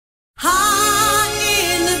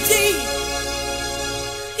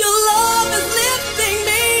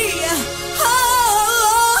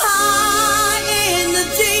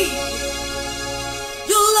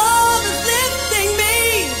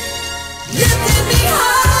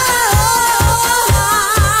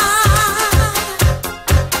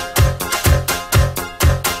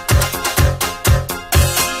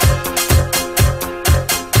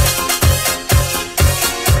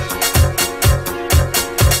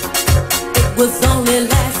was only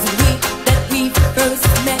last week that we first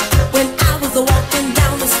met when I was walking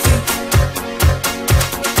down the street.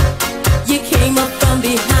 You came up from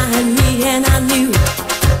behind me and I knew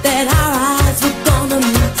that our eyes were gonna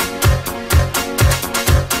meet.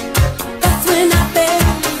 That's when I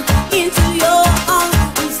fell into your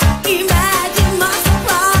arms. Imagine my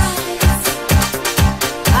surprise.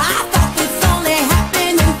 I thought this only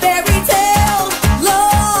happened in fairy tales.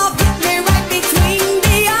 Love hit me right between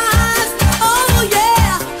the eyes. Oh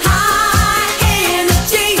yeah, high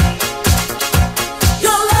energy.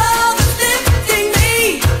 Your love is lifting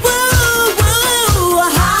me. Woo woo,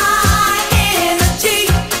 high energy.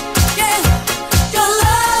 Yeah, your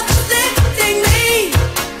love is lifting me,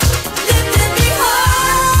 lifting me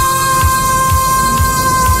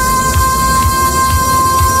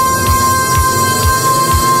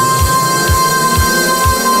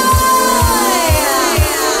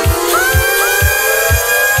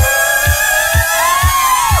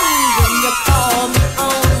When you call me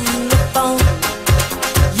on the phone,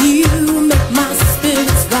 you make my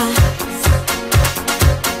spirits rise.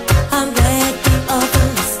 I'm glad the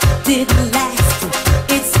others didn't last.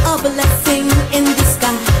 It's a blessing in